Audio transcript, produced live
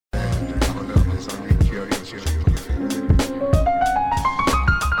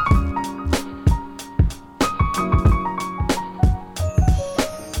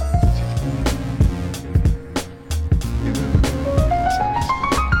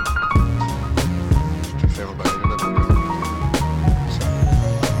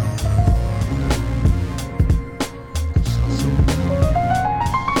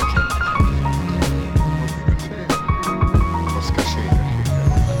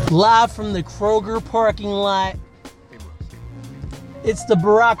Live from the Kroger parking lot. It's the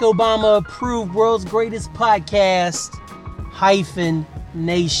Barack Obama approved world's greatest podcast, Hyphen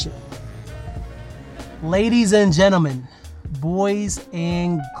Nation. Ladies and gentlemen, boys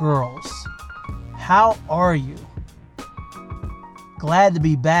and girls, how are you? Glad to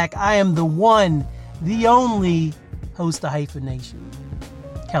be back. I am the one, the only host of Hyphen Nation,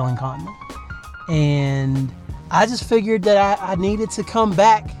 Kellen Conlon. And I just figured that I needed to come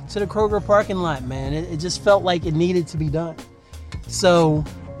back to the Kroger parking lot, man. It just felt like it needed to be done. So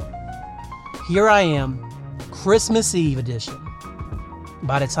here I am, Christmas Eve edition.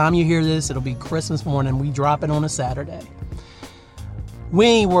 By the time you hear this, it'll be Christmas morning. We drop it on a Saturday. We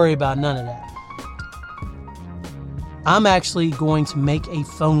ain't worried about none of that. I'm actually going to make a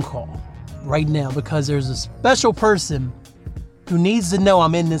phone call right now because there's a special person who needs to know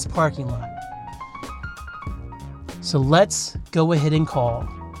I'm in this parking lot. So let's go ahead and call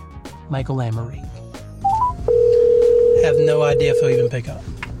Michael Lamarique. Have no idea if he'll even pick up.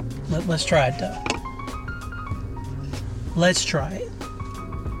 Let's try it though. Let's try it.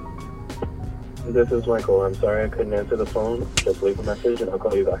 This is Michael. I'm sorry I couldn't answer the phone. Just leave a message and I'll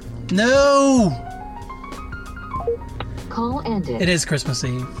call you back. No! Call ended. It is Christmas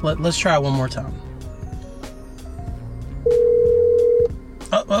Eve. Let's try it one more time.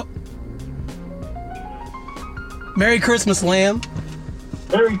 Oh. Merry Christmas, Lamb.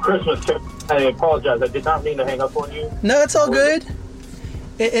 Merry Christmas, Tim. I apologize. I did not mean to hang up on you. No, it's all good.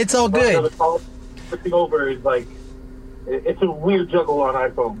 It's all good. The call over is like, it's a weird juggle on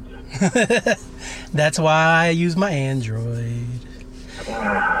iPhones. That's why I use my Android.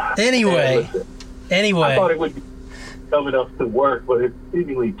 Anyway. I thought it would be dumb enough to work, but it's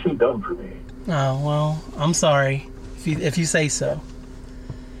seemingly too dumb for me. Oh, well, I'm sorry if you say so.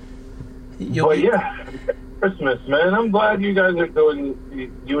 But yeah, Christmas, man. I'm glad you guys are doing,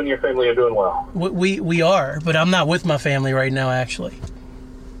 you and your family are doing well. We are, but I'm not with my family right now, actually.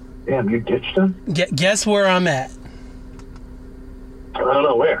 Damn, you ditched them? Guess where I'm at? I don't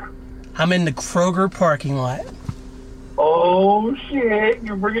know where. I'm in the Kroger parking lot. Oh shit,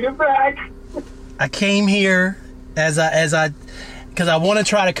 you're bringing it back. I came here because I want to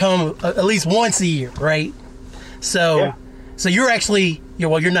try to come at least once a year, right? So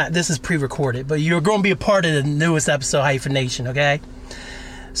you're not, this is pre-recorded, but you're going to be a part of the newest episode, Hyphen Nation, okay?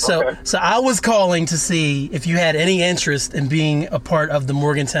 So I was calling to see if you had any interest in being a part of the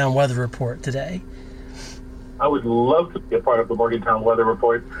Morgantown Weather Report today. I would love to be a part of the Morgantown Weather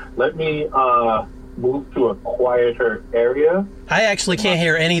Report. Let me move to a quieter area. I actually can't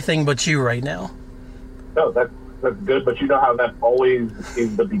hear anything but you right now. No, that's good, but you know how that always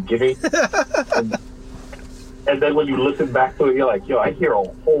is the beginning? and then when you listen back to it, you're like, yo, I hear a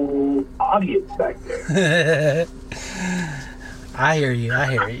whole audience back there. I hear you.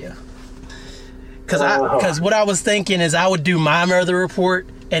 Because what I was thinking is I would do my weather report,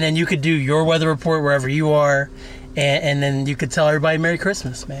 and then you could do your weather report wherever you are, and then you could tell everybody Merry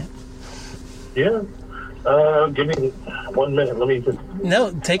Christmas, man. Yeah. Give me 1 minute. Let me just...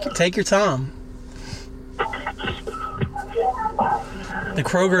 No, take your time. The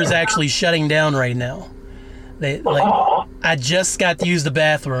Kroger is actually shutting down right now. I just got to use the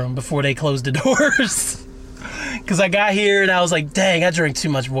bathroom before they closed the doors. Because I got here and I was like, dang, I drank too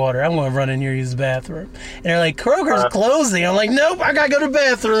much water. I'm going to run in here and use the bathroom. And they're like, Kroger's closing. I'm like, nope, I got to go to the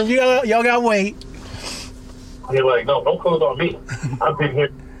bathroom. Y'all got to wait. You're like, no, don't close on me. I've been here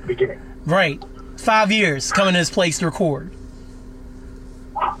from the beginning. Right. 5 years coming to this place to record.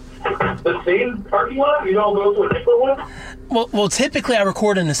 The same parking lot? You don't go to a different one? Well, typically I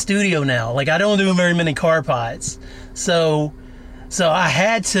record in the studio now. Like, I don't do very many car pods. So I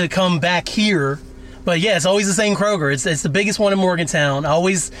had to come back here. But yeah, it's always the same Kroger. It's the biggest one in Morgantown.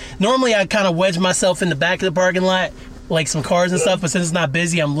 Normally I kind of wedge myself in the back of the parking lot, like some cars and stuff. But since it's not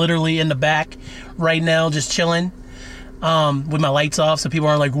busy, I'm literally in the back right now, just chilling, with my lights off, so people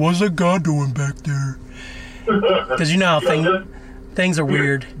aren't like, "What's that guy doing back there?" Because you know how things are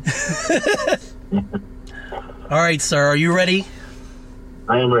weird. All right, sir, are you ready?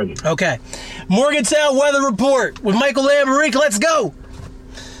 I am ready. Okay, Morgantown Weather Report with Michael Lamarique. Let's go.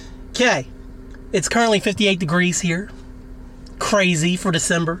 Okay. It's currently 58 degrees here. Crazy for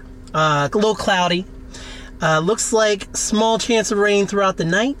December. A little cloudy. Looks like small chance of rain throughout the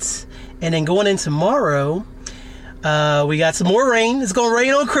night. And then going into tomorrow, we got some more rain. It's going to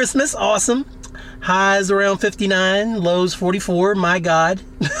rain on Christmas. Awesome. Highs around 59. Lows 44. My God.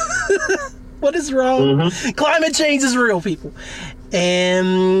 What is wrong? Mm-hmm. Climate change is real, people.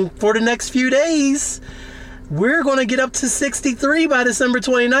 And for the next few days, we're going to get up to 63 by December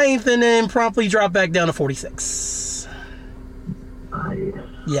 29th and then promptly drop back down to 46. Nice.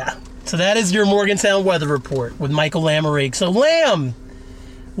 Yeah. So that is your Morgantown weather report with Michael Lamarique. So, Lamb,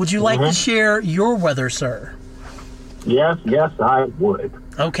 would you like to share your weather, sir? Yes, I would.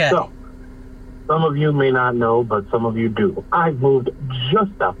 Okay. So, some of you may not know, but some of you do. I've moved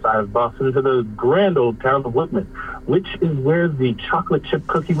just outside of Boston to the grand old town of Whitman, which is where the chocolate chip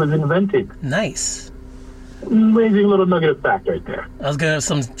cookie was invented. Nice. Amazing little nugget of fact right there. I was going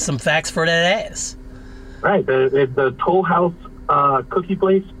to have some facts for that ass. Right. The Toll House cookie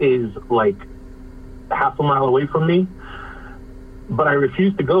place is like half a mile away from me, but I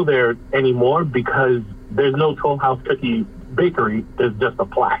refuse to go there anymore because there's no Toll House cookie bakery. There's just a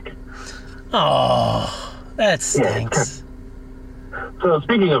plaque. Oh, that stinks. So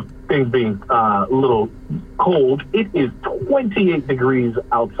speaking of things being a little cold, it is 28 degrees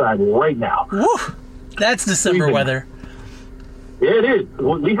outside right now. Woo! That's December weather. It is.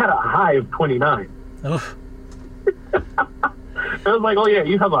 We had a high of 29. Oof. I was like, oh yeah,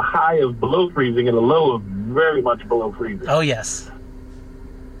 you have a high of below freezing and a low of very much below freezing. Oh, yes.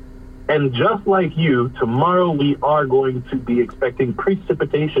 And just like you, tomorrow we are going to be expecting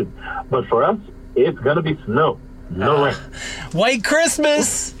precipitation. But for us, it's going to be snow. No rain. White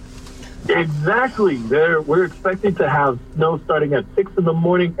Christmas! Exactly. We're expecting to have snow starting at 6 in the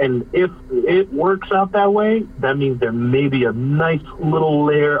morning. And if it works out that way, that means there may be a nice little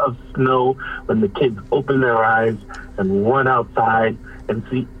layer of snow when the kids open their eyes and run outside and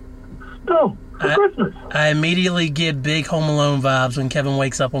see snow for Christmas. I immediately get big Home Alone vibes when Kevin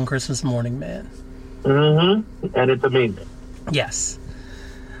wakes up on Christmas morning, man. Mm-hmm. And it's amazing. Yes.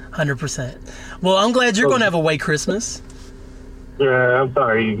 100%. Well, I'm glad you're going to have a white Christmas. Yeah, I'm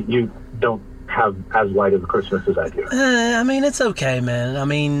sorry. You don't have as white of a Christmas as I do. I mean, it's okay, man. I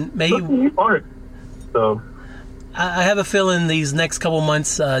mean, maybe... You aren't. So... I have a feeling these next couple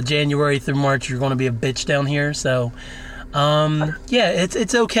months, January through March, you're going to be a bitch down here. So, yeah,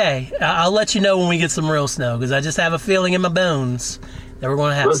 it's okay. I'll let you know when we get some real snow, because I just have a feeling in my bones that we're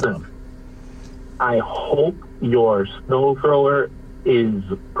going to have some. I hope your snow thrower is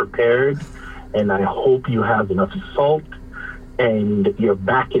prepared, and I hope you have enough salt and your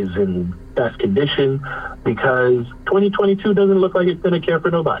back is in best condition, because 2022 doesn't look like it's going to care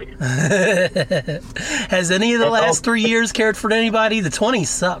for nobody. Has any of the last 3 years cared for anybody? The 20s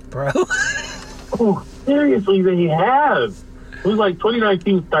suck, bro. Oh, seriously, they have. It was like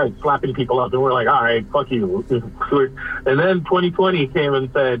 2019 started slapping people up, and we're like, all right, fuck you. And then 2020 came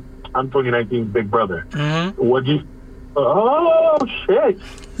and said, I'm 2019's big brother. Mm-hmm. What'd you... Oh, shit.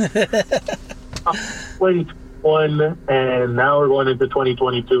 2021, and now we're going into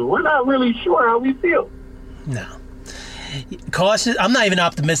 2022. We're not really sure how we feel. No. Caution. I'm not even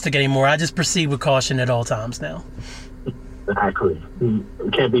optimistic anymore. I just proceed with caution at all times now. Exactly. You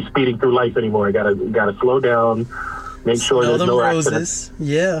can't be speeding through life anymore. You gotta slow down. Make sure there's no roses. Accident.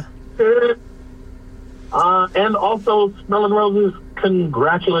 Yeah. And also, smelling roses,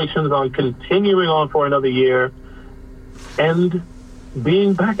 congratulations on continuing on for another year. And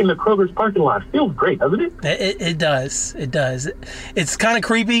being back in the Kroger's parking lot feels great, doesn't it? It does. It does. It's kind of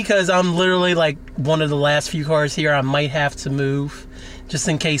creepy because I'm literally like one of the last few cars here. I might have to move just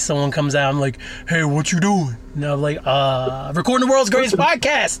in case someone comes out. I'm like, hey, what you doing? And I'm like, recording the world's greatest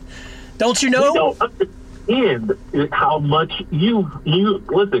podcast. Don't you know? You don't understand how much you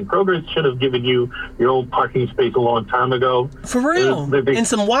listen. Kroger should have given you your own parking space a long time ago. For real. And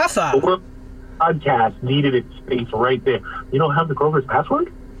some Wi-Fi. The podcast needed its space right there. You don't have the Kroger's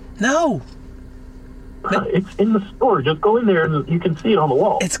password? No. It's in the store. Just go in there and you can see it on the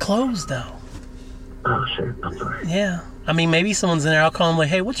wall. It's closed though. Oh shit! I'm sorry. Yeah. I mean, maybe someone's in there. I'll call them like,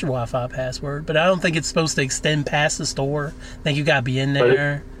 hey, what's your Wi-Fi password? But I don't think it's supposed to extend past the store. I think you got to be in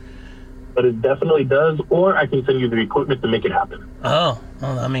there. But it definitely does. Or I can send you the equipment to make it happen. Oh,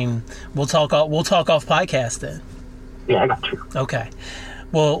 well, I mean, we'll talk off podcast then. Yeah, I got you. Okay.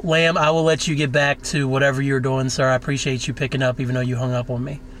 Well, Lamb, I will let you get back to whatever you're doing, sir. I appreciate you picking up, even though you hung up on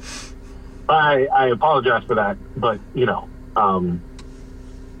me. I apologize for that, but,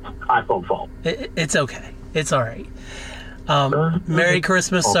 iPhone fault. It's okay. It's all right. Merry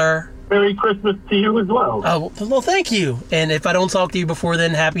Christmas, sir. Merry Christmas to you as well. Oh, well, thank you. And if I don't talk to you before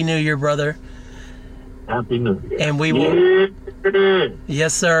then, Happy New Year, brother. Happy New Year. And we will... Yeah.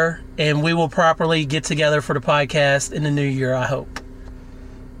 Yes, sir. And we will properly get together for the podcast in the new year, I hope.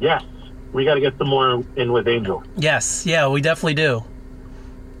 Yes. We got to get some more in with Angel. Yes. Yeah, we definitely do.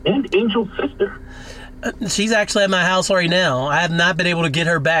 And Angel's sister. She's actually at my house right now. I have not been able to get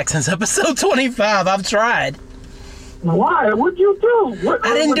her back since episode 25. I've tried. Why? What'd you do?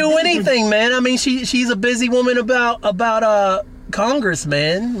 I didn't do anything, man. I mean, she's a busy woman about Congress,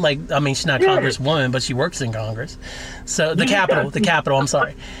 man. Like, I mean, she's not Congresswoman, but she works in Congress. So the Capitol. I'm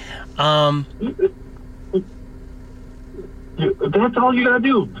sorry. That's all you gotta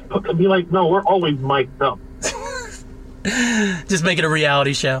do. Be like, no, we're always mic'd up. Just make it a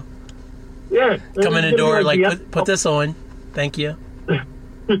reality show. Yeah. Come in the door, like, put this on. Thank you.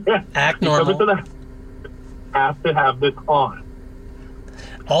 Act normal. Have to have this on.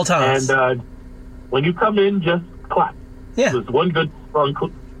 All times. And when you come in, just clap. Yeah. There's one good strong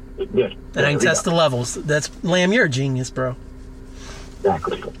clap. Yeah. And I can test the levels. That's Lamb, you're a genius, bro.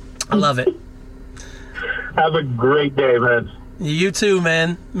 Exactly. I love it. Have a great day, man. You too,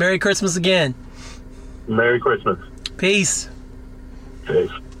 man. Merry Christmas again. Merry Christmas. Peace.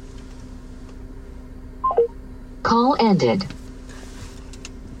 Peace. Call ended.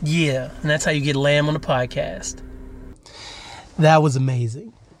 Yeah, and that's how you get Lamb on the podcast. That was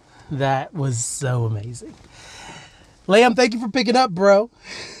amazing. That was so amazing. Lamb, thank you for picking up, bro.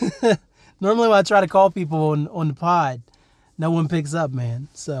 Normally when I try to call people on the pod, no one picks up, man.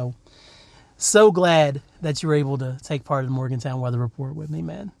 So glad that you were able to take part in the Morgantown Weather Report with me,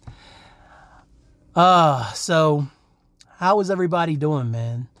 man. So how is everybody doing,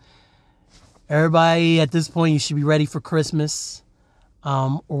 man? Everybody at this point, you should be ready for Christmas,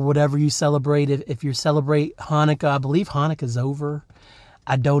 or whatever you celebrate. If you celebrate Hanukkah, I believe Hanukkah's over.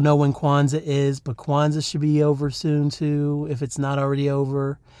 I don't know when Kwanzaa is, but Kwanzaa should be over soon too, if it's not already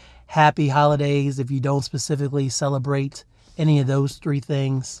over. Happy holidays if you don't specifically celebrate any of those three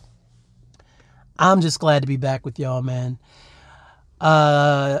things. I'm just glad to be back with y'all, man.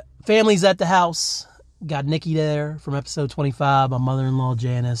 Family's at the house. Got Nikki there from episode 25, my mother-in-law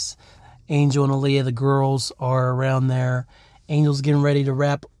Janice. Angel and Aaliyah, the girls, are around there. Angel's getting ready to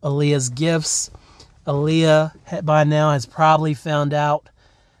wrap Aaliyah's gifts. Aaliyah, by now, has probably found out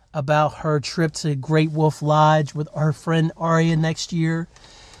about her trip to Great Wolf Lodge with our friend Aria next year.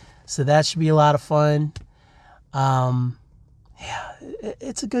 So that should be a lot of fun. Yeah,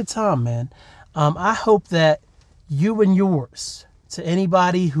 it's a good time, man. I hope that you and yours, to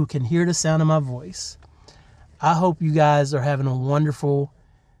anybody who can hear the sound of my voice, I hope you guys are having a wonderful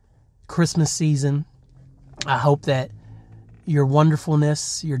Christmas season. I hope that your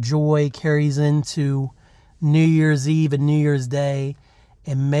wonderfulness, your joy carries into New Year's Eve and New Year's Day.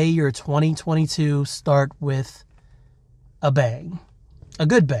 And may your 2022 start with a bang. A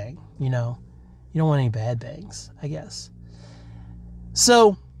good bang, you know. You don't want any bad bangs, I guess.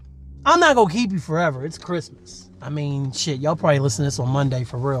 So, I'm not going to keep you forever. It's Christmas. I mean, shit, y'all probably listen to this on Monday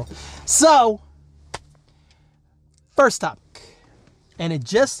for real. So, first topic. And it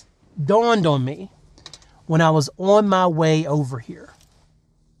just dawned on me when I was on my way over here.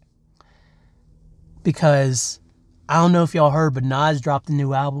 Because I don't know if y'all heard, but Nas dropped a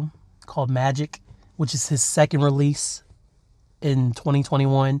new album called Magic, which is his second release in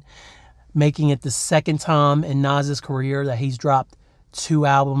 2021, making it the second time in Nas's career that he's dropped 2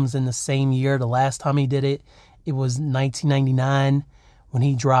 albums in the same year. The last time he did it, it was 1999 when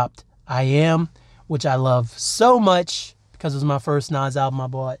he dropped I Am, which I love so much because it was my first Nas album I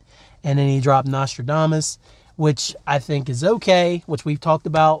bought. And then he dropped Nostradamus, which I think is okay, which we've talked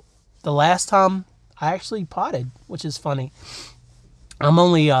about the last time I actually potted, which is funny. I'm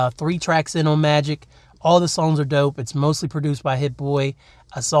only 3 tracks in on Magic. All the songs are dope. It's mostly produced by Hit Boy.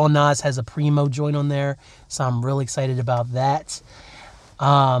 I saw Nas has a Primo joint on there, so I'm really excited about that.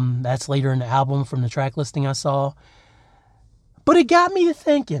 That's later in the album from the track listing I saw. But it got me to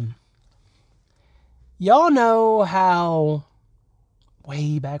thinking. Y'all know how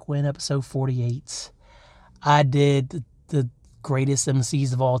way back when, episode 48, I did the greatest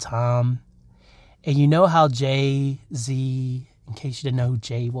MCs of all time. And you know how Jay-Z, in case you didn't know who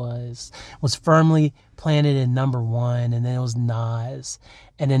Jay was firmly planted in number 1, and then it was Nas,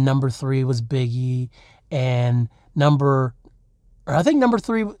 and then number 3 was Biggie, and I think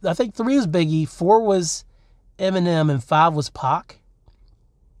 3 was Biggie, 4 was Eminem, and 5 was Pac,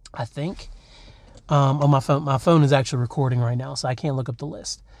 I think. On my phone is actually recording right now, so I can't look up the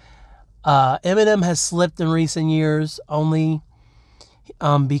list. Eminem has slipped in recent years only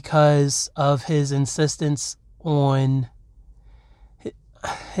because of his insistence on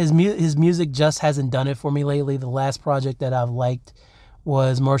his music just hasn't done it for me lately. The last project that I've liked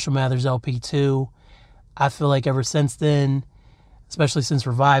was Marshall Mathers LP 2. I feel like ever since then, especially since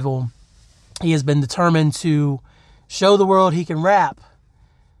Revival, he has been determined to show the world he can rap.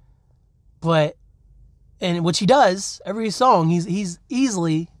 And which he does, every song, he's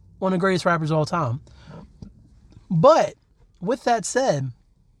easily one of the greatest rappers of all time. But with that said,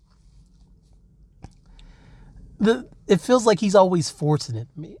 it feels like he's always forcing it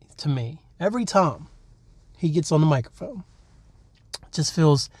to me every time he gets on the microphone. just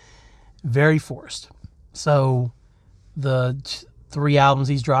feels very forced. So the 3 albums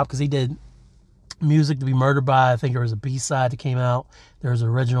he's dropped, because he did Music to Be Murdered By, I think there was a B-side that came out, there was an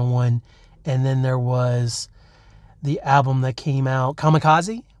original one, and then there was the album that came out,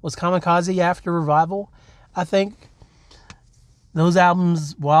 Kamikaze. Was Kamikaze after Revival? I think those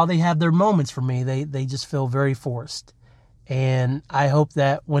albums, while they have their moments for me, they just feel very forced. And I hope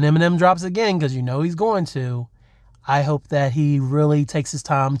that when Eminem drops again, because you know he's going to, I hope that he really takes his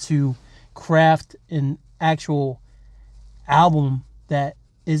time to craft an actual album that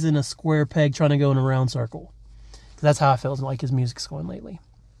isn't a square peg trying to go in a round circle. Because that's how I feel like his music's going lately.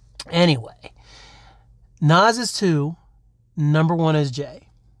 Anyway, Nas is 2, number 1 is Jay.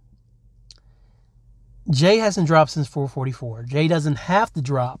 Jay hasn't dropped since 444. Jay doesn't have to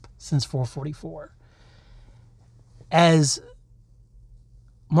drop since 444. As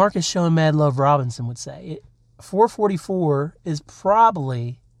Marcus Show and Mad Love Robinson would say, 444 is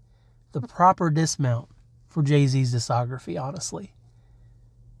probably the proper dismount for Jay-Z's discography, honestly.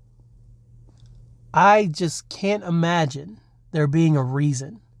 I just can't imagine there being a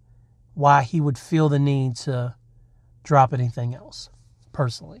reason why he would feel the need to drop anything else,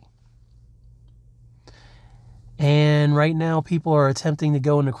 personally. And right now, people are attempting to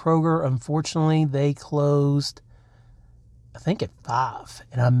go into Kroger. Unfortunately, they closed, I think, at 5.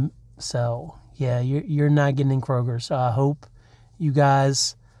 And you're not getting in Kroger. So I hope you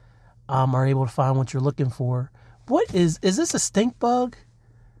guys are able to find what you're looking for. What is this a stink bug?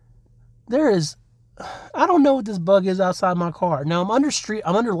 I don't know what this bug is outside my car. Now I'm under street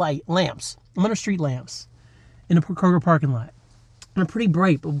lamps. I'm under street lamps in the Kroger parking lot. And they're pretty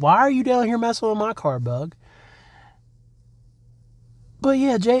bright, but why are you down here messing with my car, bug? But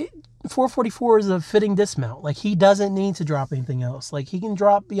yeah, 444 is a fitting dismount. Like, he doesn't need to drop anything else. Like, he can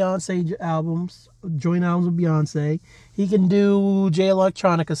drop Beyonce albums, joint albums with Beyonce. He can do Jay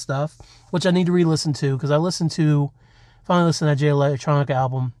Electronica stuff, which I need to re-listen to, because I finally listened to that Jay Electronica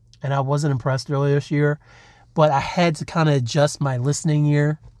album, and I wasn't impressed earlier this year. But I had to kind of adjust my listening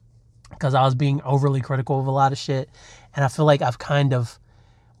year, because I was being overly critical of a lot of shit. And I feel like I've kind of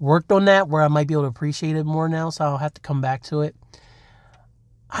worked on that, where I might be able to appreciate it more now, so I'll have to come back to it.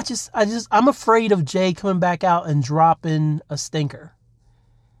 I'm afraid of Jay coming back out and dropping a stinker.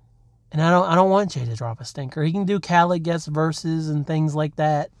 And I don't want Jay to drop a stinker. He can do Khaled guest verses and things like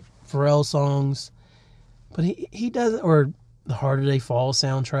that, Pharrell songs. But he doesn't, or the Harder They Fall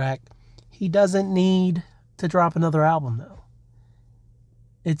soundtrack. He doesn't need to drop another album, though.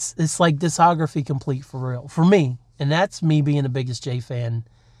 It's like discography complete for real. For me. And that's me being the biggest Jay fan.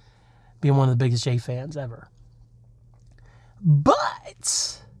 Being one of the biggest Jay fans ever.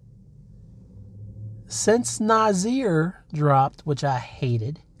 But since Nasir dropped, which I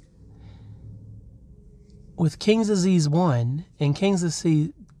hated, with King's Disease 1 and King's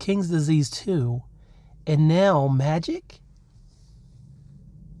Disease 2, and now Magic,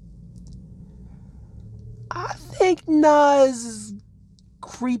 I think Nas is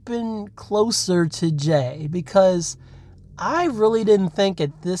creeping closer to Jay, because I really didn't think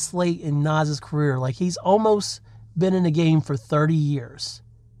at this late in Nas's career, like, he's almost been in the game for 30 years.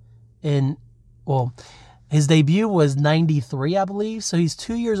 And, well, his debut was 93, I believe. So he's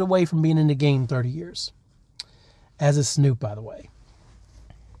 2 years away from being in the game 30 years. As is Snoop, by the way.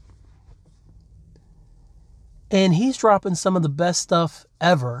 And he's dropping some of the best stuff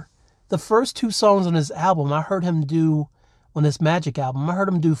ever. The first 2 songs on his album, I heard him do, on this Magic album, I heard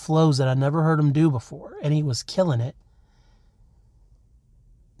him do flows that I never heard him do before. And he was killing it.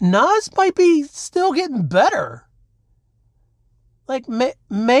 Nas might be still getting better. Like,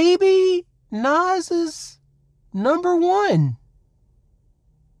 maybe Nas is number 1.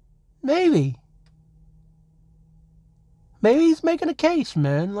 Maybe. Maybe he's making a case,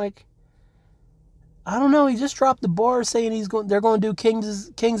 man. Like, I don't know. He just dropped the bar saying they're going to do King's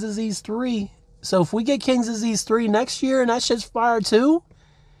Disease 3. So if we get King's Disease 3 next year and that shit's fire too,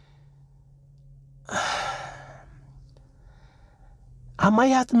 I might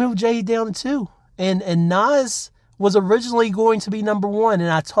have to move Jay down to 2. And Nas was originally going to be number 1,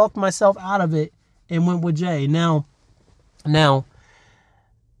 and I talked myself out of it and went with Jay. Now,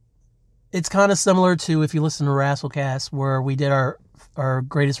 it's kind of similar to if you listen to Wrestlecast, where we did our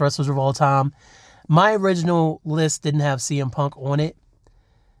greatest wrestlers of all time. My original list didn't have CM Punk on it.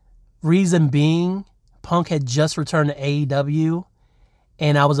 Reason being, Punk had just returned to AEW,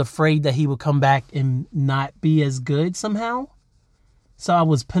 and I was afraid that he would come back and not be as good somehow. So I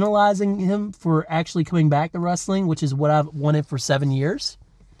was penalizing him for actually coming back to wrestling, which is what I've wanted for 7 years.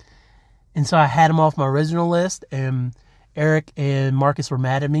 And so I had him off my original list, and Eric and Marcus were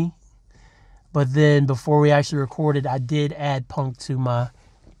mad at me. But then before we actually recorded, I did add Punk to my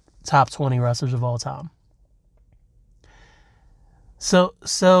top 20 wrestlers of all time.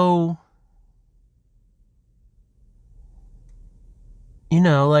 So you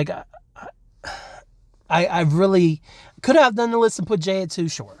know, like I really could have done the list and put Jay at 2,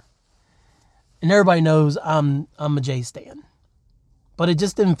 sure. And everybody knows I'm a Jay stan. But it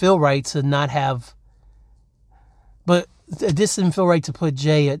just didn't feel right to not have. But it just didn't feel right to put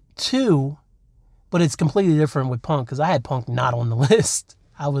Jay at 2. But it's completely different with Punk, because I had Punk not on the list.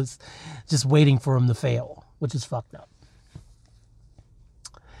 I was just waiting for him to fail, which is fucked up.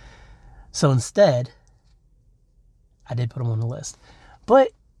 So instead, I did put him on the list.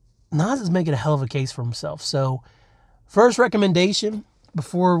 But Nas is making a hell of a case for himself. So first recommendation,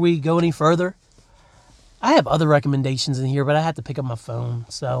 before we go any further, I have other recommendations in here, but I had to pick up my phone.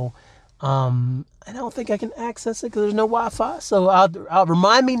 So I don't think I can access it because there's no Wi-Fi. So I'll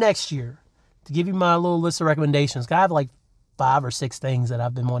remind me next year to give you my little list of recommendations. I have like 5 or 6 things that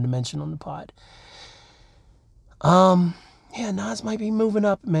I've been wanting to mention on the pod. Yeah, Nas might be moving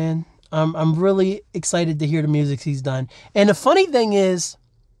up, man. I'm really excited to hear the music he's done. And the funny thing is,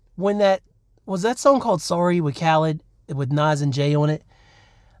 when that song called Sorry with Khaled, with Nas and Jay on it,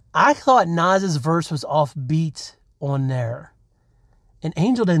 I thought Nas's verse was off beat on there. And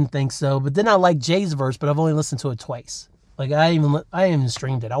Angel didn't think so, but then I like Jay's verse, but I've only listened to it twice. Like, I even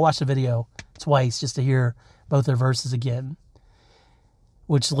streamed it. I watched the video twice just to hear both their verses again.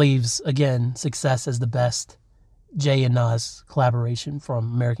 Which leaves, again, Success as the best Jay and Nas collaboration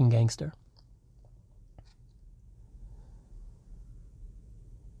from American Gangster.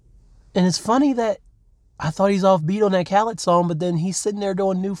 And it's funny that I thought he's off beat on that Khaled song, but then he's sitting there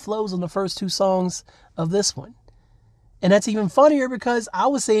doing new flows on the first 2 songs of this one. And that's even funnier because I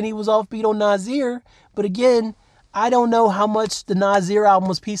was saying he was off beat on Nasir, but again, I don't know how much the Nasir album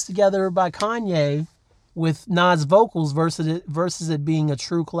was pieced together by Kanye with Nas vocals versus it being a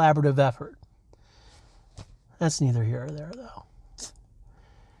true collaborative effort. That's neither here or there, though.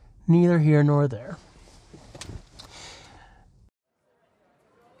 Neither here nor there.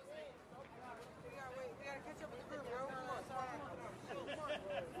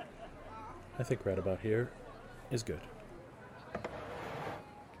 I think right about here is good.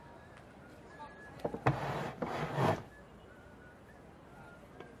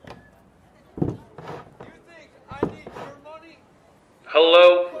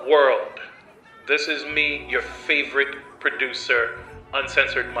 Hello, world. This is me, your favorite producer,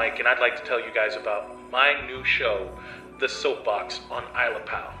 Uncensored Mike, and I'd like to tell you guys about my new show, The Soapbox on Isla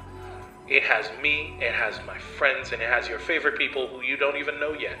Pal. It has me, it has my friends, and it has your favorite people who you don't even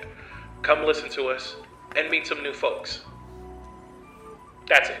know yet. Come listen to us and meet some new folks.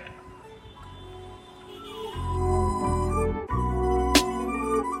 That's it.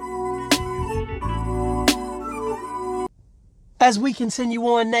 As we continue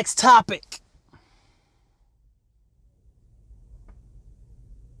on, next topic.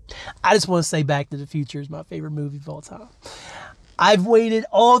 I just want to say Back to the Future is my favorite movie of all time. I've waited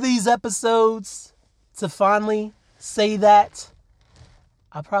all these episodes to finally say that.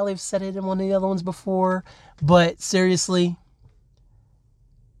 I probably have said it in one of the other ones before, but seriously,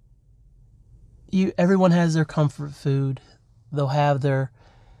 everyone has their comfort food. They'll have their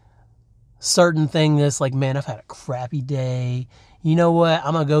certain thing that's like, man, I've had a crappy day. You know what?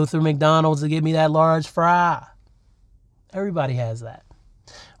 I'm going to go through McDonald's to get me that large fry. Everybody has that.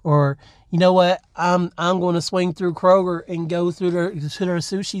 Or, you know what? I'm going to swing through Kroger and go through their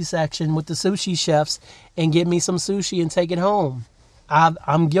sushi section with the sushi chefs and get me some sushi and take it home.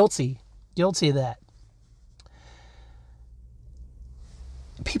 I'm guilty of that.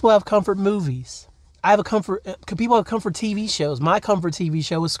 People have comfort movies. People have comfort TV shows. My comfort TV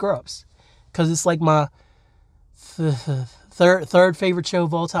show is Scrubs, because it's like my third favorite show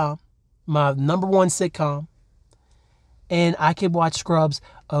of all time, my number 1 sitcom, and I could watch Scrubs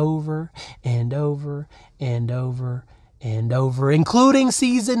over and over and over and over, including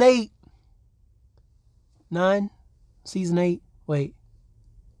season 8. 9? Season 8? Wait.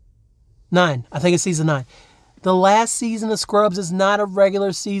 9. I think it's season 9. The last season of Scrubs is not a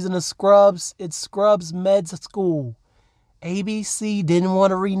regular season of Scrubs. It's Scrubs Med School. ABC didn't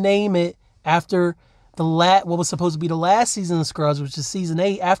want to rename it after what was supposed to be the last season of Scrubs, which is season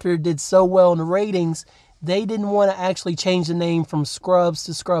 8. After it did so well in the ratings, they didn't want to actually change the name from Scrubs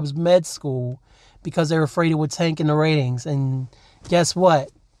to Scrubs Med School because they were afraid it would tank in the ratings. And guess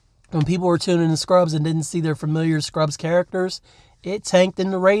what? When people were tuning in to Scrubs and didn't see their familiar Scrubs characters, it tanked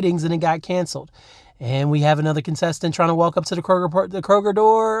in the ratings and it got canceled. And we have another contestant trying to walk up to the Kroger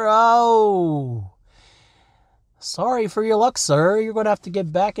door. Oh. Sorry for your luck, sir. You're going to have to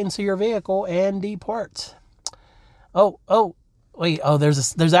get back into your vehicle and depart. Wait. Oh,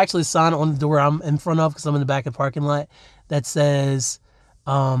 there's actually a sign on the door I'm in front of because I'm in the back of the parking lot that says,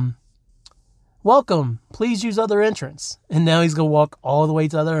 welcome, please use other entrance. And now he's going to walk all the way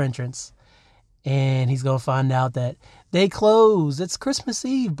to the other entrance. And he's going to find out that they close. It's Christmas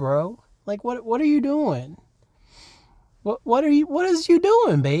Eve, bro. Like, what are you doing? What is you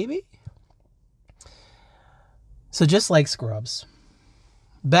doing, baby? So just like Scrubs,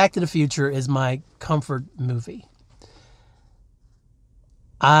 Back to the Future is my comfort movie.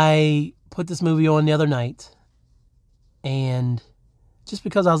 I put this movie on the other night, and just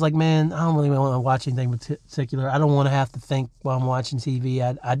because I was like, man, I don't really want to watch anything particular. I don't want to have to think while I'm watching TV.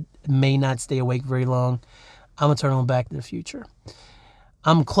 I may not stay awake very long. I'm going to turn on Back to the Future.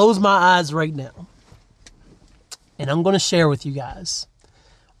 I'm going to close my eyes right now, and I'm going to share with you guys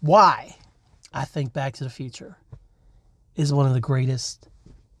why I think Back to the Future is one of the greatest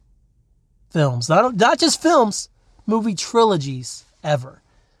films. Not just films, movie trilogies ever.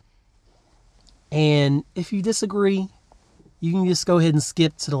 And if you disagree, you can just go ahead and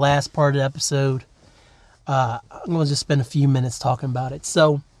skip to the last part of the episode. I'm going to just spend a few minutes talking about it.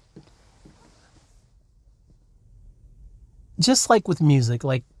 So, just like with music,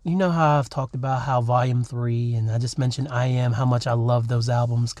 like, you know how I've talked about how Volume 3, and I just mentioned I Am, how much I love those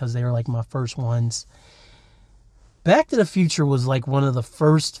albums because they were like my first ones. Back to the Future was like one of the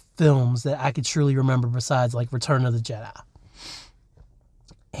first films that I could truly remember besides like Return of the Jedi.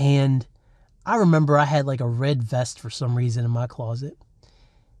 And I remember I had like a red vest for some reason in my closet.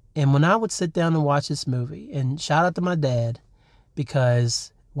 And when I would sit down and watch this movie, and shout out to my dad,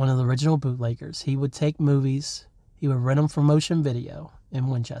 because one of the original bootleggers, he would take movies, he would rent them from Motion Video in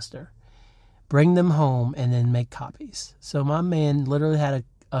Winchester, bring them home, and then make copies. So my man literally had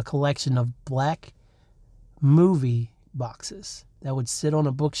a collection of black movie boxes that would sit on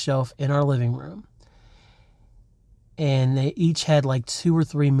a bookshelf in our living room. And they each had like 2 or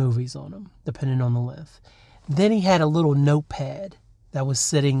 3 movies on them, depending on the length. Then he had a little notepad that was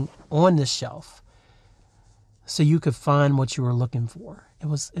sitting on the shelf so you could find what you were looking for. It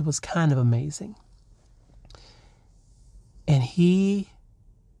was kind of amazing. And he,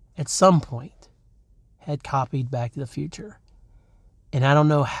 at some point, had copied Back to the Future. And I don't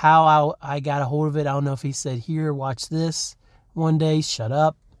know how I got a hold of it. I don't know if he said, here, watch this one day, shut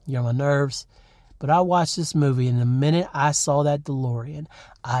up, you're on my nerves. But I watched this movie, and the minute I saw that DeLorean,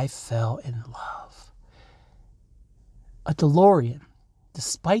 I fell in love. A DeLorean,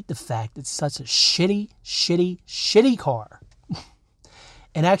 despite the fact it's such a shitty car.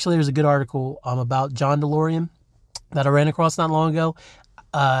 And actually, there's a good article about John DeLorean that I ran across not long ago.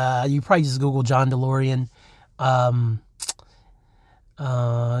 You probably just Google John DeLorean.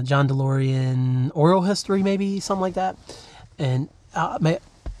 John DeLorean oral history, maybe something like that, and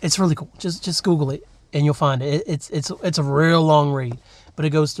it's really cool. Just Google it and you'll find it. It's a real long read, but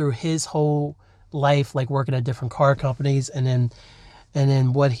it goes through his whole life, like working at different car companies, and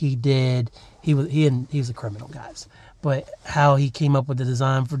then what he did. He was a criminal, guys, but how he came up with the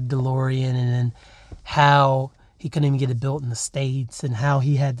design for DeLorean, and then how he couldn't even get it built in the States, and how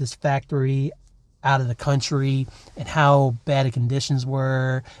he had this factory out of the country, and how bad the conditions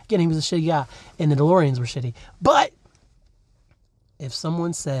were. Again, he was a shitty guy, and the DeLoreans were shitty. But if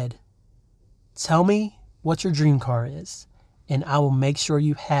someone said, tell me what your dream car is, and I will make sure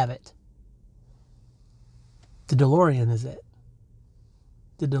you have it, the DeLorean is it.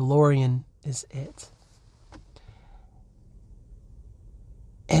 The DeLorean is it.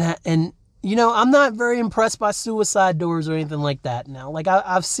 And you know, I'm not very impressed by suicide doors or anything like that now. Like,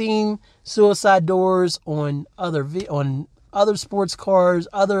 I've seen suicide doors on other sports cars,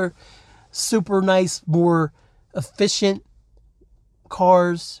 other super nice, more efficient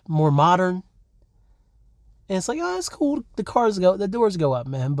cars, more modern. And it's like, oh, it's cool. The doors go up,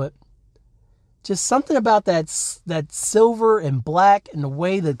 man. But just something about that silver and black, and the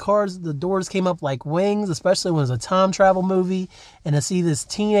way the doors came up like wings, especially when it was a time travel movie, and to see this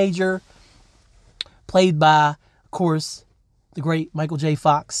teenager played by, of course, the great Michael J.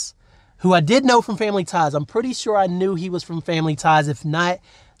 Fox, who I did know from Family Ties. I'm pretty sure I knew he was from Family Ties. If not,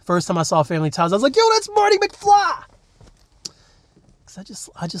 the first time I saw Family Ties, I was like, yo, that's Marty McFly. Because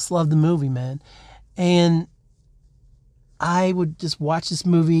I just love the movie, man. And I would just watch this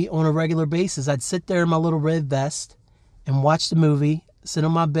movie on a regular basis. I'd sit there in my little red vest and watch the movie, sit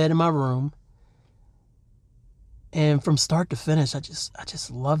on my bed in my room. And from start to finish, I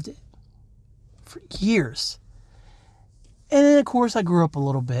just loved it. For years. And then, of course, I grew up a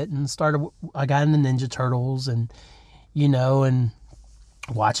little bit and I got into Ninja Turtles, and, you know, and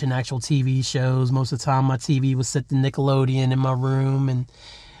watching actual TV shows. Most of the time my TV was set to Nickelodeon in my room, and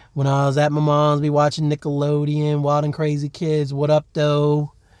when I was at my mom's, be watching Nickelodeon, Wild and Crazy Kids, What Up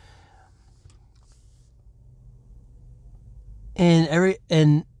Doe,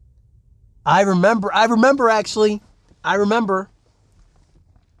 and I remember. Let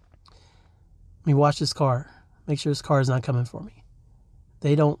me watch this car. Make sure this car is not coming for me.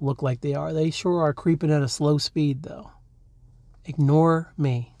 They don't look like they are. They sure are creeping at a slow speed, though. Ignore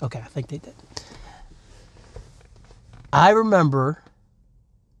me. Okay, I think they did. I remember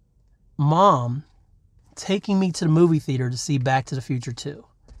Mom taking me to the movie theater to see Back to the Future 2,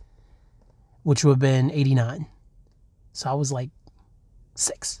 which would have been 89. So I was like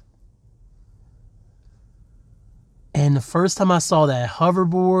 6. And the first time I saw that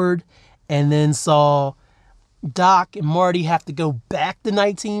hoverboard and then saw Doc and Marty have to go back to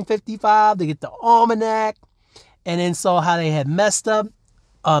 1955 to get the almanac, and then saw how they had messed up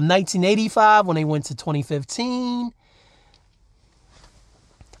 1985 when they went to 2015.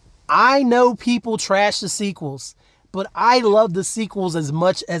 I know people trash the sequels, but I love the sequels as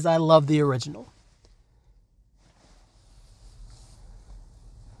much as I love the original.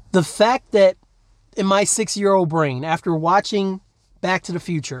 The fact that in my 6-year-old brain, after watching Back to the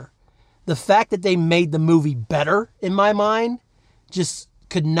Future, the fact that they made the movie better in my mind just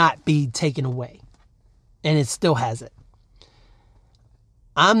could not be taken away. And it still hasn't.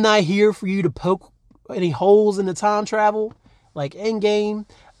 I'm not here for you to poke any holes in the time travel like Endgame.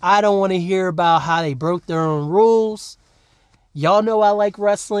 I don't want to hear about how they broke their own rules. Y'all know I like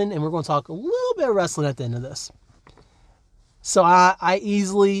wrestling, and we're going to talk a little bit of wrestling at the end of this. So I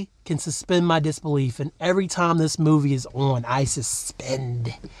easily can suspend my disbelief, and every time this movie is on, I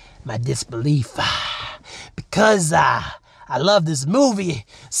suspend my disbelief because I love this movie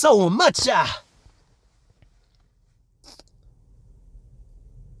so much.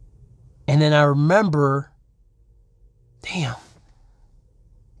 And then I remember, damn,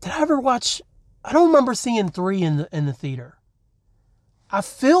 did I ever watch? I don't remember seeing 3 in the theater. I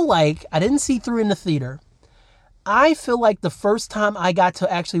feel like I didn't see 3 in the theater. I feel like the first time I got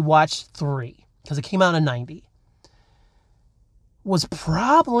to actually watch 3, because it came out in 90, was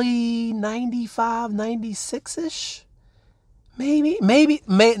probably 95, 96-ish. Maybe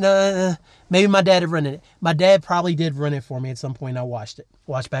my dad had rented it. My dad probably did rent it for me at some point. I watched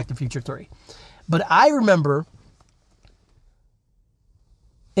Back to the Future 3. But I remember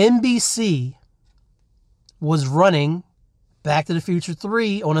NBC was running Back to the Future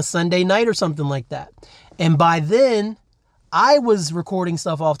 3 on a Sunday night or something like that. And by then, I was recording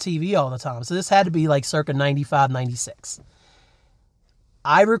stuff off TV all the time. So this had to be like circa 95, 96.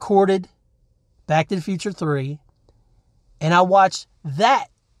 I recorded Back to the Future 3, and I watched that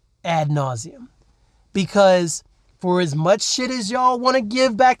ad nauseum. Because for as much shit as y'all want to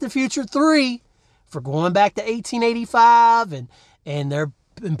give Back to the Future 3 for going back to 1885 and they're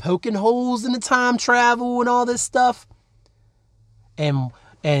been poking holes in the time travel and all this stuff, and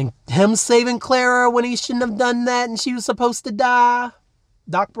him saving Clara when he shouldn't have done that and she was supposed to die,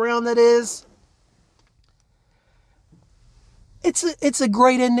 Doc Brown that is. It's a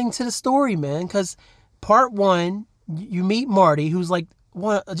great ending to the story, man, because part 1, you meet Marty, who's like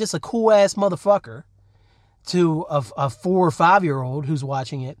just a cool ass motherfucker, to a 4 or 5-year-old who's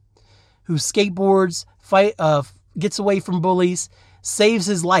watching it, who skateboards, gets away from bullies, saves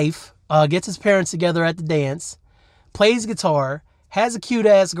his life, gets his parents together at the dance, plays guitar, has a cute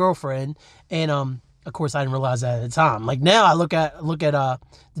ass girlfriend, and of course I didn't realize that at the time. Like now I look at the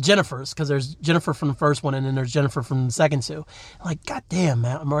Jennifers, because there's Jennifer from the first one and then there's Jennifer from the second 2. I'm like, God damn,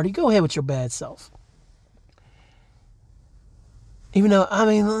 Marty, go ahead with your bad self. Even though, I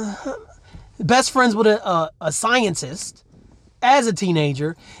mean, best friends with a scientist as a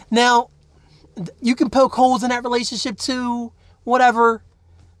teenager. Now, you can poke holes in that relationship too, whatever.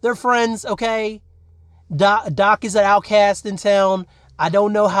 They're friends, okay? Doc is an outcast in town. I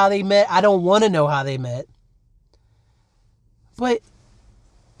don't know how they met. I don't want to know how they met. But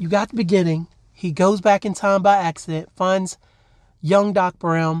you got the beginning. He goes back in time by accident, finds young Doc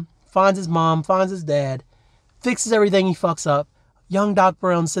Brown, finds his mom, finds his dad, fixes everything he fucks up. Young Doc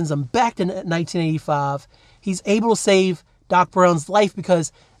Brown sends him back to 1985. He's able to save Doc Brown's life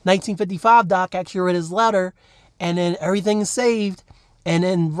because 1955 Doc actually read his letter, and then everything is saved. And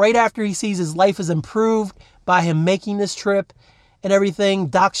then right after he sees his life is improved by him making this trip and everything,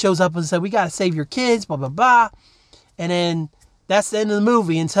 Doc shows up and said, we got to save your kids, blah, blah, blah. And then that's the end of the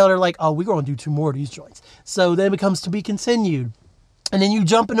movie until they're like, oh, we're going to do 2 more of these joints. So then it becomes to be continued. And then you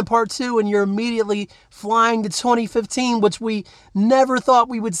jump into part 2 and you're immediately flying to 2015, which we never thought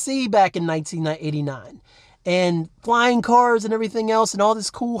we would see back in 1989. and flying cars and everything else and all this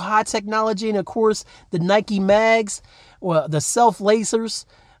cool high technology. And of course, the Nike mags, well, the self-lacers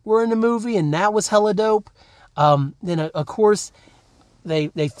were in the movie, and that was hella dope. Then of course, they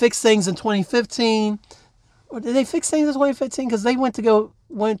fixed things in 2015. Or did they fix things in 2015? Because they went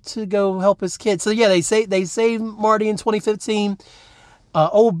to go help his kids. So yeah, they saved Marty in 2015.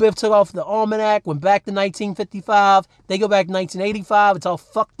 Old Biff took off the almanac, went back to 1955. They go back to 1985. It's all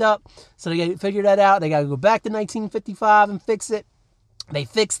fucked up. So they got to figure that out. They got to go back to 1955 and fix it. They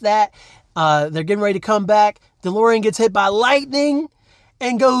fixed that. They're getting ready to come back. DeLorean gets hit by lightning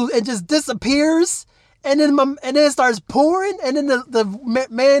and just disappears. And then it starts pouring. And then the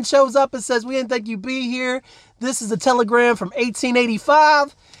man shows up and says, "We didn't think you'd be here. This is a telegram from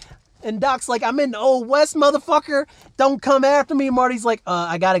 1885. And Doc's like, "I'm in the Old West, motherfucker. Don't come after me." Marty's like,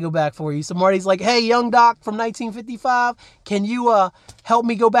 "I got to go back for you." So Marty's like, "Hey, young Doc from 1955, can you help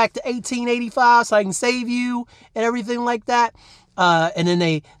me go back to 1885 so I can save you?" And everything like that. And then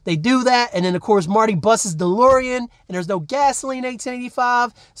they do that. And then, of course, Marty busts DeLorean, and there's no gasoline in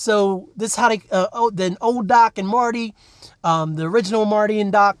 1885. So this is how then old Doc and Marty, the original Marty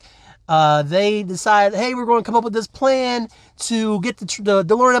and Doc, they decide, hey, we're going to come up with this plan to get the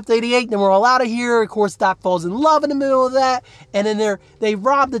DeLorean up to 88, and then we're all out of here. Of course, Doc falls in love in the middle of that, and then they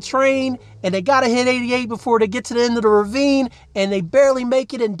rob the train, and they got to hit 88 before they get to the end of the ravine, and they barely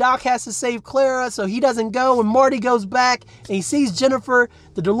make it, and Doc has to save Clara, so he doesn't go, and Marty goes back, and he sees Jennifer.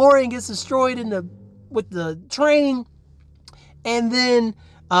 The DeLorean gets destroyed with the train, and then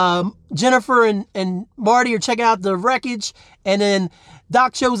Jennifer and Marty are checking out the wreckage, and then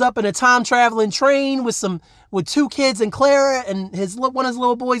Doc shows up in a time-traveling train with two kids and Clara, and one of his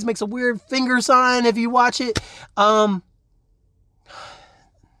little boys makes a weird finger sign if you watch it. I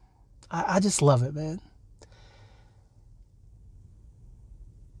just love it, man.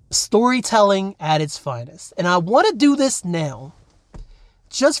 Storytelling at its finest. And I want to do this now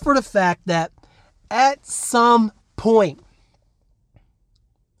just for the fact that at some point,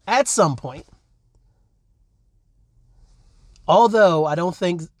 although I don't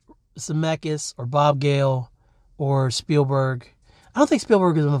think Zemeckis or Bob Gale or Spielberg, I don't think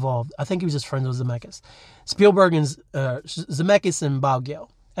Spielberg is involved. I think he was just friends with Zemeckis. Spielberg and Zemeckis and Bob Gale.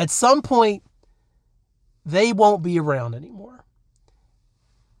 At some point, they won't be around anymore.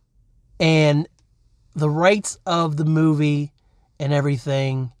 And the rights of the movie and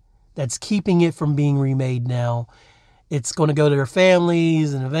everything that's keeping it from being remade now, it's going to go to their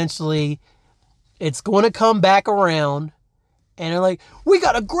families, and eventually it's going to come back around. And they're like, "We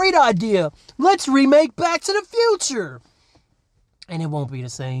got a great idea. Let's remake Back to the Future." And it won't be the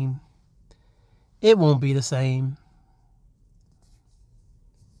same. It won't be the same.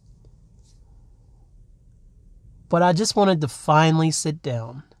 But I just wanted to finally sit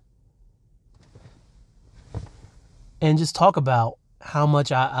down and just talk about how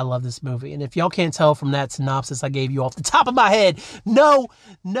much I love this movie. And if y'all can't tell from that synopsis I gave you off the top of my head, no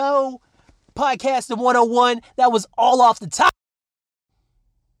Podcasting 101, that was all off the top.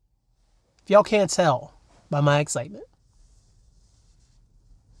 If y'all can't tell by my excitement,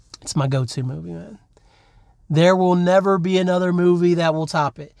 it's my go-to movie, man. There will never be another movie that will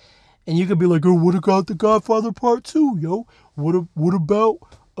top it. And you could be like, "Oh, what about The Godfather Part 2, yo? What about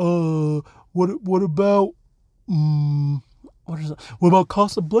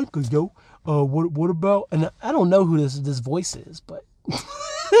Casablanca, yo? What about?" And I don't know who this voice is, but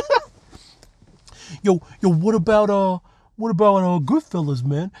yo, what about Goodfellas,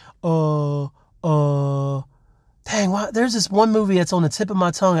 man? Dang, wow, there's this one movie that's on the tip of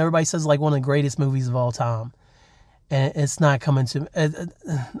my tongue. Everybody says like one of the greatest movies of all time, and it's not coming to me.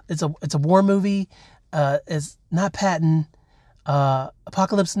 It's a war movie. It's not Patton.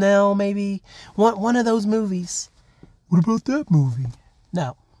 Apocalypse Now, maybe one of those movies. What about that movie?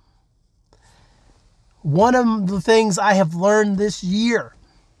 No. One of the things I have learned this year,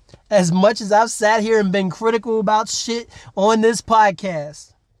 as much as I've sat here and been critical about shit on this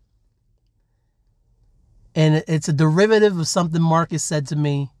podcast, and it's a derivative of something Marcus said to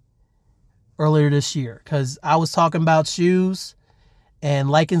me earlier this year, because I was talking about shoes and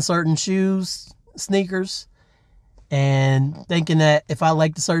liking certain shoes, sneakers, and thinking that if I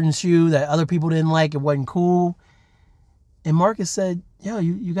liked a certain shoe that other people didn't like, it wasn't cool. And Marcus said, "Yo,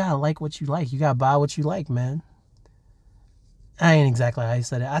 you gotta like what you like. You gotta buy what you like, man." I ain't exactly how he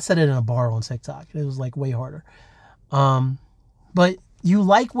said it. I said it in a bar on TikTok. It was like way harder. But you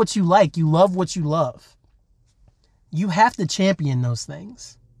like what you like. You love what you love. You have to champion those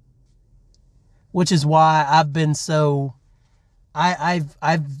things. Which is why I've been so... I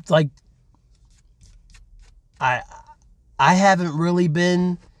haven't really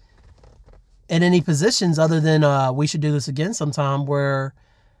been in any positions other than we should do this again sometime where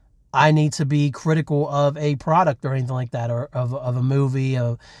I need to be critical of a product or anything like that, or of a movie,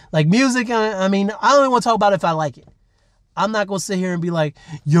 of like music. I mean, I only want to talk about it if I like it. I'm not going to sit here and be like,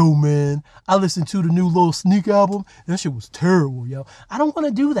 yo, man, I listened to the new Lil Sneak album. That shit was terrible, yo. I don't want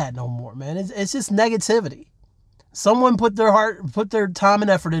to do that no more, man. It's just negativity. Someone put their time and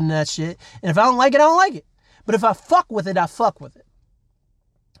effort in that shit. And if I don't like it, I don't like it. But if I fuck with it, I fuck with it.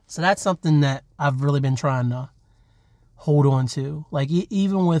 So that's something that I've really been trying to hold on to. Like,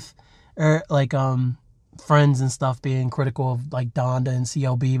 even with, friends and stuff being critical of like Donda and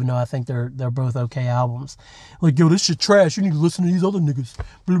CLB, even though I think they're both okay albums. Like, yo, this shit trash. You need to listen to these other niggas.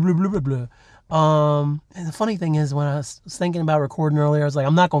 Blah, blah, blah, blah, blah. And the funny thing is, when I was thinking about recording earlier, I was like,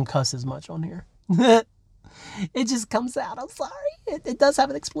 I'm not going to cuss as much on here. It just comes out. I'm sorry. It does have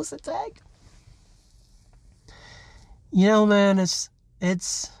an explicit tag. You know, man, it's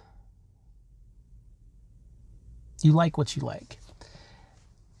you like what you like.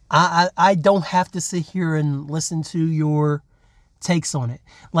 I don't have to sit here and listen to your takes on it.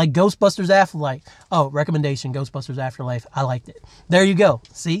 Like Ghostbusters Afterlife. Oh, recommendation, Ghostbusters Afterlife. I liked it. There you go.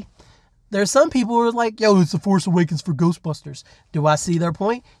 See? There's some people who are like, yo, it's The Force Awakens for Ghostbusters. Do I see their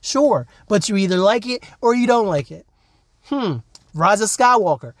point? Sure. But you either like it or you don't like it. Rise of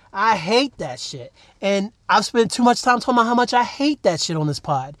Skywalker. I hate that shit. And I've spent too much time talking about how much I hate that shit on this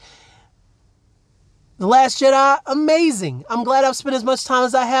pod. The Last Jedi, amazing. I'm glad I've spent as much time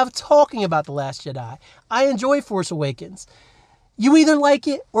as I have talking about The Last Jedi. I enjoy Force Awakens. You either like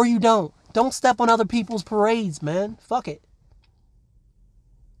it or you don't. Don't step on other people's parades, man. Fuck it.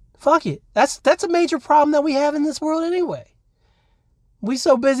 Fuck it. That's a major problem that we have in this world anyway. We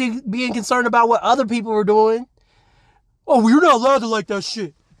so busy being concerned about what other people are doing. Oh, you're not allowed to like that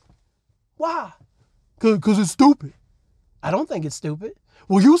shit. Why? Because it's stupid. I don't think it's stupid.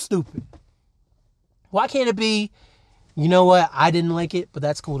 Well, you stupid. Why can't it be, you know what, I didn't like it, but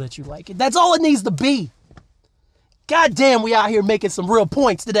that's cool that you like it. That's all it needs to be. God damn, we out here making some real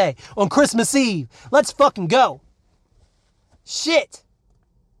points today on Christmas Eve. Let's fucking go. Shit.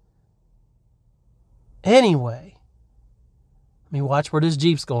 Anyway. Let me watch where this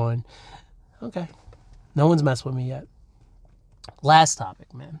Jeep's going. Okay. No one's messed with me yet. Last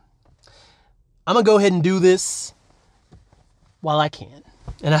topic, man. I'm going to go ahead and do this while I can.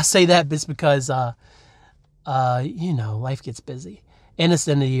 And I say that just because, life gets busy. And it's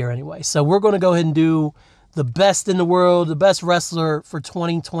the end of the year anyway. So we're going to go ahead and do the best in the world, the best wrestler for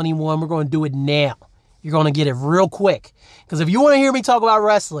 2021. We're going to do it now. You're going to get it real quick. Because if you want to hear me talk about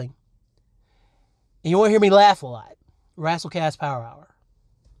wrestling, and you want to hear me laugh a lot, WrestleCast Power Hour.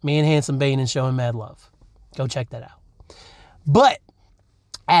 Me and Handsome Bane and showing mad love. Go check that out. But,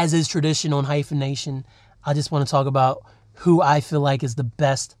 as is tradition on Hyphen Nation, I just want to talk about who I feel like is the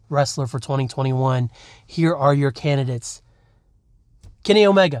best wrestler for 2021. Here are your candidates. Kenny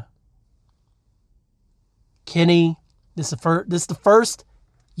Omega. Kenny, this is the first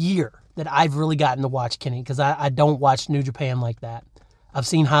year that I've really gotten to watch Kenny, because I don't watch New Japan like that. I've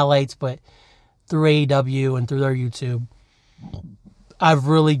seen highlights, but through AEW and through their YouTube, I've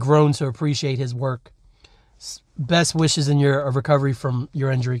really grown to appreciate his work. Best wishes in your recovery from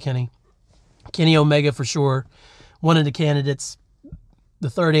your injury, Kenny. Kenny Omega for sure. One of the candidates, the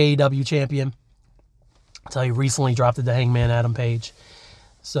third AEW champion. I'll tell you, recently dropped it to Hangman Adam Page.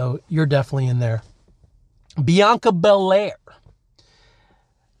 So you're definitely in there. Bianca Belair.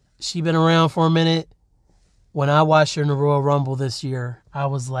 She been around for a minute. When I watched her in the Royal Rumble this year, I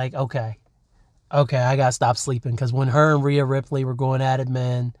was like, okay, I gotta stop sleeping. Because when her and Rhea Ripley were going at it,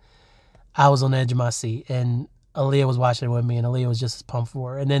 man, I was on the edge of my seat. And Aaliyah was watching it with me, and Aaliyah was just as pumped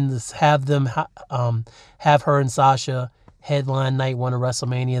for her. And then to have them, have her and Sasha headline night one of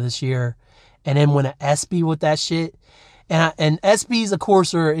WrestleMania this year, and then win an ESPY with that shit. And ESPYs, of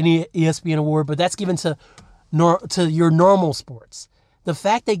course, are an ESPN award, but that's given to your normal sports. The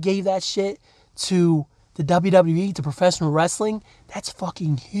fact they gave that shit to the WWE, to professional wrestling, that's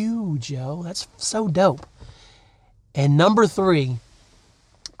fucking huge, yo. That's so dope. And number 3,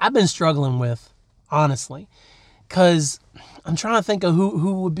 I've been struggling with, honestly, because I'm trying to think of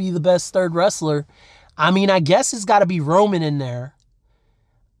who would be the best third wrestler. I mean, I guess it's got to be Roman in there.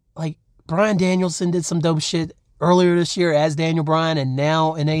 Like, Bryan Danielson did some dope shit earlier this year as Daniel Bryan and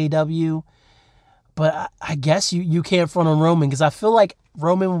now in AEW. But I guess you can't front on Roman, because I feel like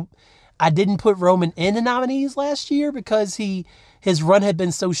Roman, I didn't put Roman in the nominees last year because his run had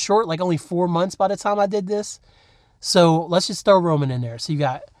been so short, like only 4 months by the time I did this. So let's just throw Roman in there. So you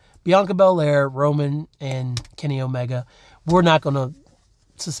got Bianca Belair, Roman, and Kenny Omega. We're not going to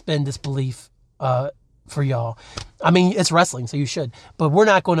suspend disbelief for y'all. I mean, it's wrestling, so you should. But we're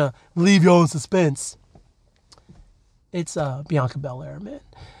not going to leave y'all in suspense. It's Bianca Belair, man.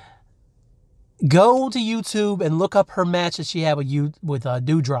 Go to YouTube and look up her match that she had with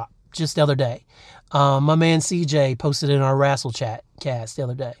Doudrop just the other day. My man CJ posted in our Wrestle Chat cast the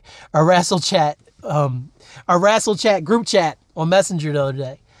other day. Our Wrestle Chat group chat on Messenger the other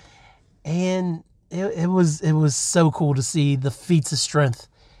day. And it was so cool to see the feats of strength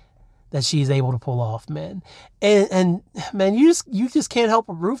that she's able to pull off, man. And man, you just can't help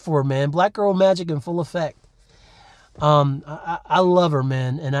but root for her, man. Black Girl Magic in full effect. I love her,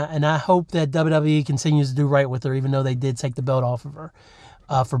 man, and I hope that WWE continues to do right with her, even though they did take the belt off of her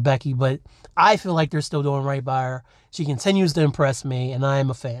for Becky. But I feel like they're still doing right by her. She continues to impress me, and I am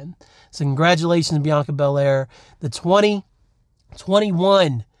a fan. So congratulations, Bianca Belair, the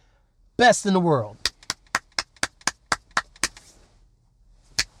 2021 best in the world.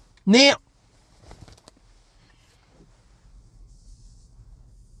 Now,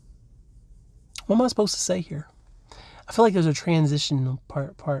 what am I supposed to say here? I feel like there's a transition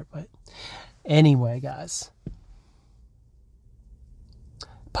part, but anyway, guys.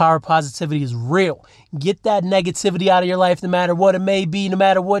 Power positivity is real. Get that negativity out of your life, no matter what it may be, no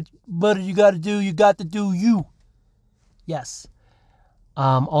matter what you got to do, you got to do you. Yes.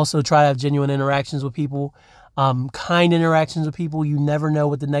 Also, try to have genuine interactions with people. Kind interactions with people. You never know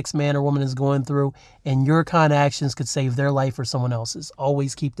what the next man or woman is going through, and your kind actions could save their life or someone else's.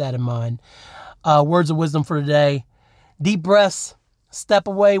 Always keep that in mind. Words of wisdom for today. Deep breaths. Step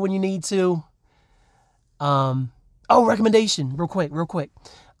away when you need to. Recommendation. Real quick.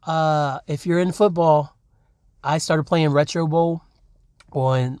 If you're in football, I started playing Retro Bowl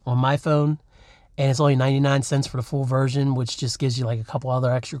on my phone, and it's only 99 cents for the full version, which just gives you like a couple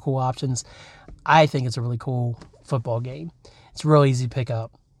other extra cool options. I think it's a really cool football game. It's real easy to pick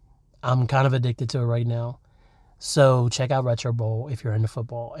up. I'm kind of addicted to it right now. So check out Retro Bowl if you're into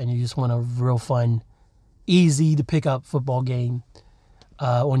football and you just want a real fun, easy to pick up football game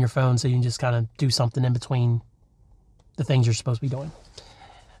on your phone, so you can just kind of do something in between the things you're supposed to be doing.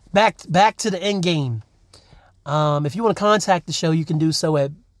 Back to the end game. If you want to contact the show, you can do so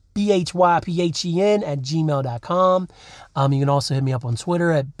at byphen@gmail.com. You can also hit me up on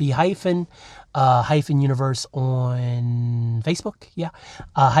Twitter at b-universe on Facebook. Yeah.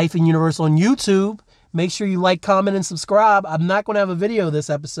 -universe on YouTube. Make sure you like, comment, and subscribe. I'm not going to have a video this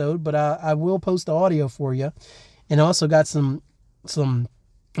episode, but I will post the audio for you. And I also got some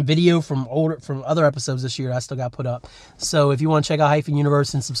video from other episodes this year that I still got put up. So if you want to check out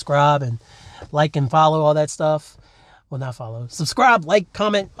 -universe and subscribe and like and follow all that stuff. Well, not follow. Subscribe, like,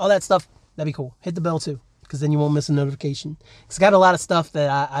 comment, all that stuff. That'd be cool. Hit the bell too, because then you won't miss a notification. It's got a lot of stuff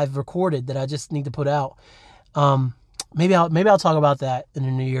that I've recorded that I just need to put out. Maybe I'll talk about that in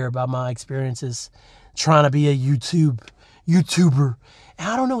the new year, about my experiences trying to be a YouTuber. And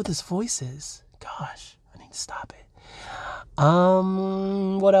I don't know what this voice is. Gosh, I need to stop it.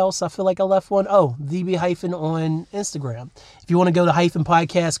 What else? I feel like I left one. Oh, DB- on Instagram. If you want to go to hyphen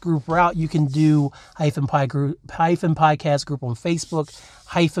podcast group route, you can do hyphen podcast group on Facebook,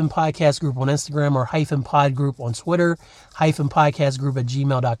 hyphen podcast group on Instagram, or hyphen pod group on Twitter, hyphen podcast group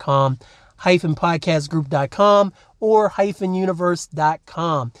 @gmail.com, hyphen podcastgroup.com, or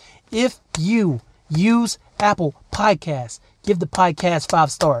 -universe.com. If you use Apple Podcasts, give the podcast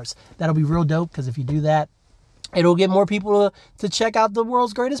 5 stars. That'll be real dope, because if you do that, it'll get more people to check out the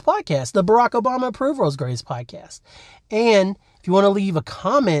world's greatest podcast, the Barack Obama approved world's greatest podcast. And if you want to leave a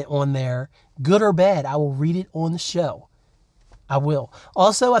comment on there, good or bad, I will read it on the show. I will.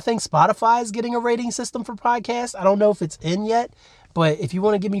 Also, I think Spotify is getting a rating system for podcasts. I don't know if it's in yet, but if you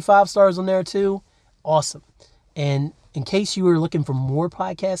want to give me 5 stars on there too, awesome. And in case you were looking for more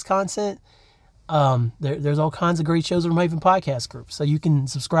podcast content, there's all kinds of great shows on Hyphen Podcast Group. So you can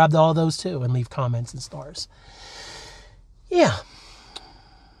subscribe to all those too and leave comments and stars. Yeah.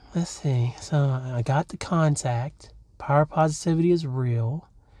 Let's see. So I got the contact. Power positivity is real.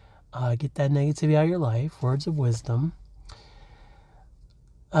 Get that negativity out of your life. Words of wisdom.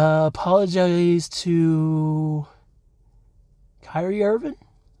 Apologize to Kyrie Irving.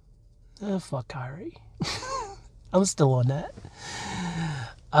 Fuck Kyrie. I'm still on that.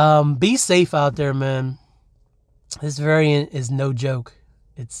 Be safe out there, man. This variant is no joke.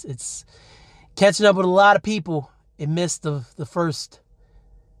 It's catching up with a lot of people. It missed the first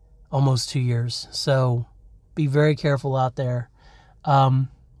almost 2 years. So be very careful out there. In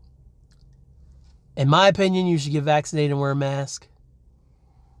my opinion, you should get vaccinated and wear a mask.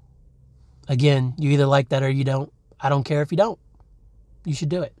 Again, you either like that or you don't. I don't care if you don't. You should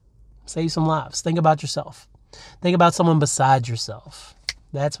do it. Save some lives. Think about yourself. Think about someone besides yourself.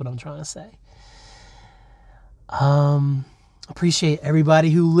 That's what I'm trying to say. Appreciate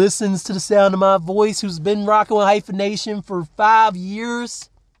everybody who listens to the sound of my voice, who's been rocking with Hyphenation for 5 years.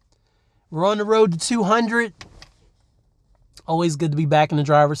 We're on the road to 200. Always good to be back in the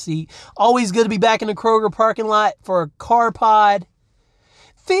driver's seat. Always good to be back in the Kroger parking lot for a car pod.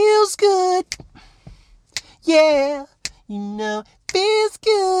 Feels good. Yeah, feels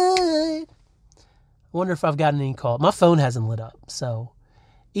good. I wonder if I've gotten any call. My phone hasn't lit up, so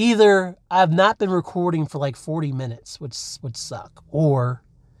either I've not been recording for like 40 minutes, which would suck, or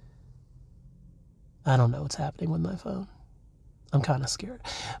I don't know what's happening with my phone. I'm kind of scared.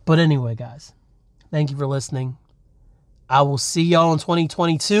 But anyway, guys, thank you for listening. I will see y'all in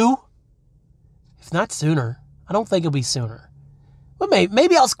 2022. If not sooner. I don't think it'll be sooner. But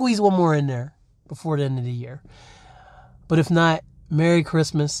maybe I'll squeeze one more in there before the end of the year. But if not, Merry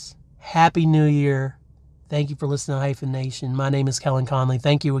Christmas. Happy New Year. Thank you for listening to Hyphenation. My name is Kellen Conley.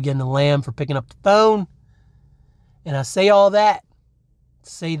 Thank you again to Lamb for picking up the phone. And I say all that to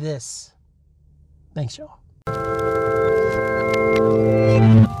say this. Thanks, y'all.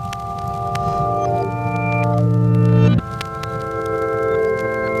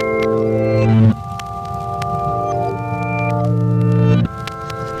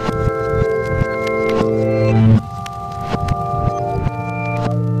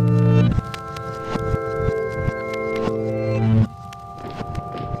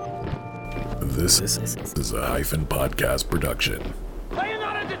 This is a Hyphen Podcast production. Are you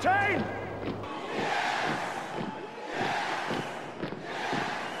not entertained?